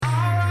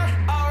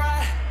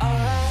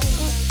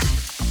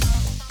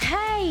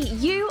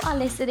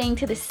listening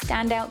to the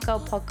Standout Girl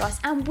podcast,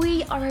 and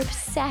we are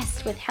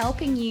obsessed with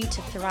helping you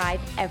to thrive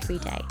every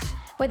day.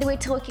 Whether we're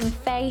talking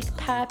faith,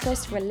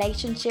 purpose,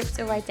 relationships,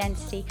 or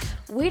identity,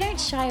 we don't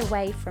shy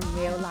away from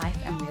real life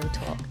and real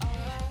talk.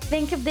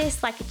 Think of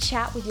this like a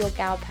chat with your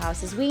gal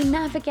pals as we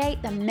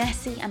navigate the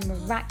messy and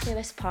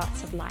miraculous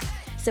parts of life.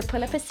 So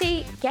pull up a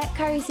seat, get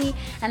cozy,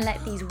 and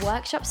let these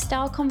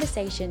workshop-style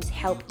conversations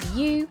help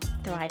you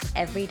thrive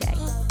every day.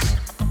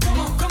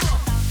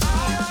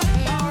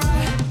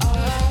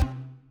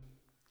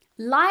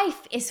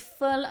 Life is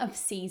full of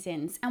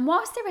seasons, and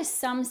whilst there are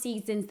some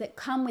seasons that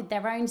come with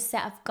their own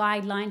set of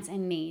guidelines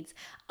and needs,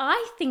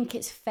 I think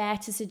it's fair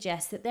to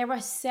suggest that there are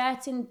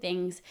certain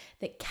things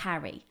that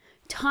carry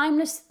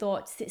timeless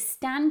thoughts that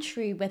stand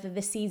true whether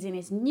the season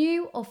is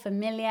new or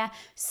familiar,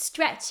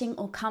 stretching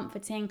or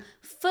comforting,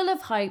 full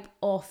of hope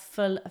or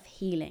full of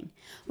healing.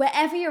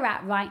 Wherever you're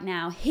at right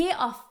now, here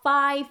are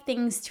 5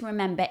 things to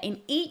remember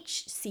in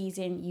each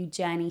season you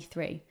journey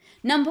through.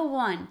 Number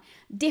 1,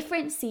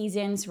 different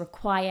seasons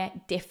require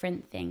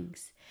different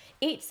things.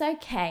 It's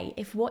okay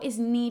if what is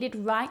needed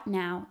right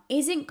now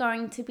isn't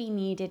going to be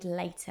needed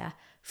later.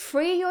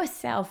 Free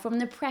yourself from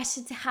the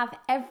pressure to have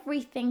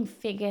everything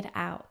figured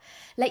out.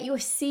 Let your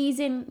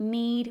season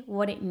need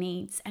what it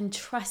needs and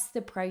trust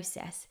the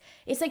process.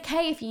 It's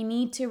okay if you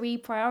need to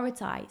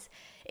reprioritize.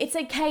 It's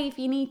okay if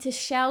you need to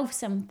shelve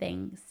some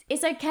things.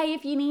 It's okay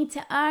if you need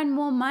to earn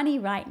more money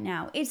right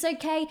now. It's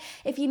okay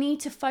if you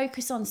need to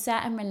focus on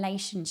certain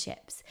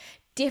relationships.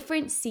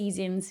 Different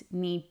seasons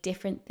need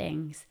different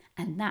things,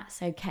 and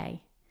that's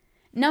okay.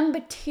 Number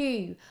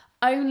 2,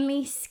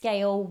 only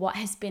scale what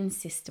has been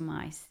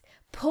systemized.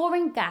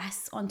 Pouring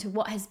gas onto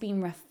what has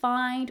been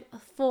refined,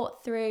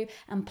 thought through,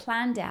 and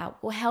planned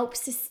out will help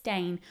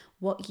sustain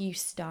what you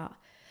start.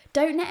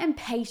 Don't let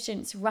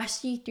impatience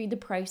rush you through the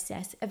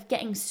process of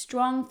getting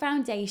strong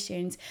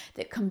foundations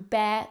that can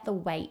bear the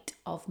weight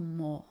of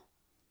more.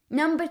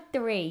 Number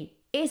 3,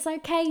 it's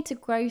okay to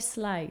grow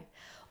slow.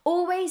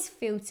 Always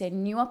filter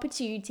new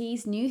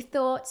opportunities, new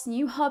thoughts,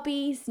 new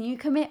hobbies, new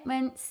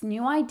commitments,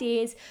 new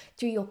ideas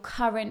through your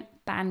current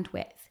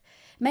bandwidth.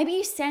 Maybe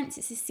you sense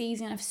it's a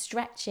season of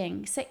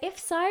stretching. So if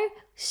so,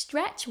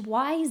 stretch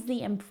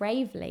wisely and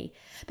bravely.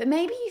 But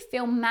maybe you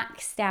feel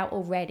maxed out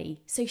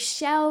already. So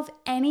shelve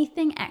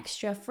anything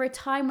extra for a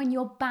time when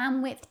your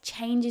bandwidth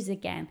changes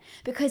again,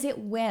 because it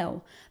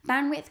will.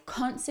 Bandwidth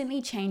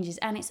constantly changes,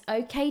 and it's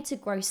okay to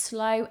grow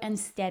slow and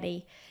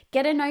steady.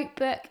 Get a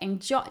notebook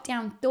and jot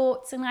down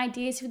thoughts and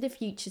ideas for the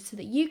future so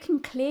that you can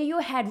clear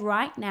your head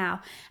right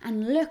now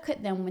and look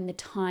at them when the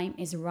time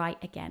is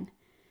right again.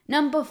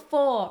 Number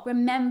 4,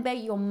 remember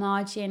your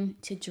margin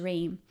to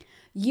dream.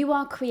 You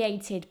are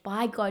created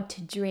by God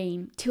to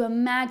dream, to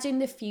imagine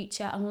the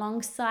future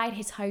alongside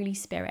His Holy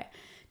Spirit.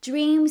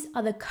 Dreams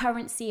are the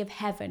currency of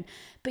heaven,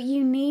 but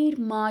you need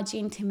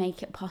margin to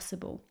make it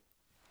possible.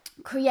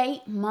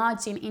 Create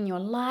margin in your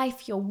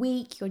life, your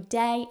week, your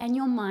day, and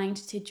your mind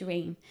to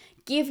dream.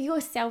 Give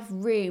yourself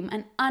room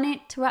and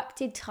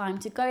uninterrupted time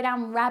to go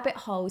down rabbit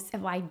holes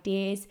of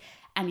ideas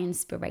and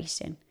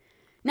inspiration.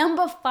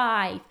 Number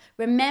 5,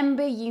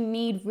 remember you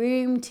need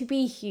room to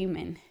be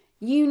human.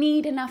 You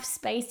need enough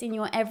space in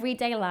your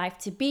everyday life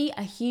to be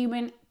a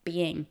human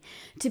being,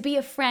 to be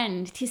a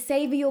friend, to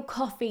savor your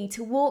coffee,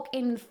 to walk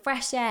in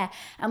fresh air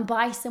and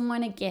buy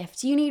someone a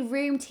gift. You need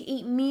room to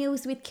eat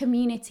meals with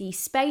community,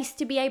 space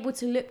to be able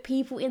to look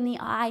people in the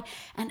eye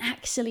and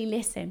actually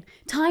listen.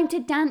 Time to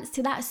dance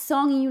to that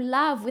song you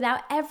love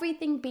without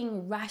everything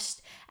being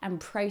rushed and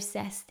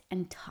processed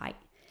and tight.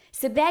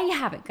 So there you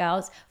have it,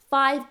 girls.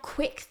 5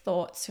 quick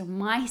thoughts from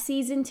my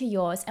season to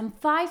yours, and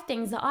 5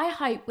 things that I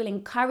hope will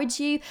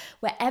encourage you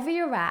wherever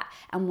you're at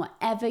and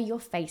whatever you're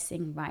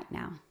facing right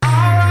now.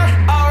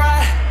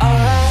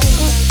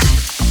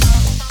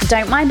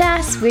 Don't mind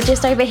us, we're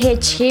just over here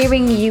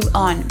cheering you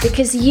on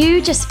because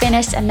you just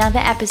finished another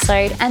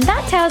episode, and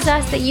that tells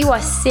us that you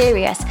are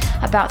serious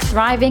about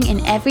thriving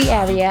in every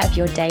area of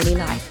your daily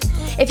life.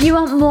 If you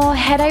want more,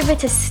 head over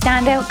to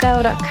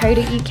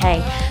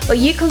standoutgirl.co.uk where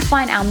you can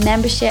find our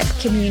membership,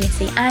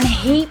 community, and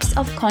heaps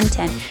of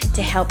content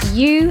to help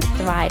you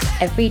thrive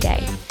every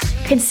day.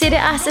 Consider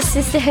us a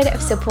sisterhood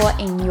of support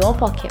in your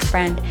pocket,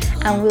 friend,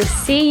 and we'll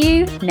see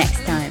you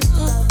next time.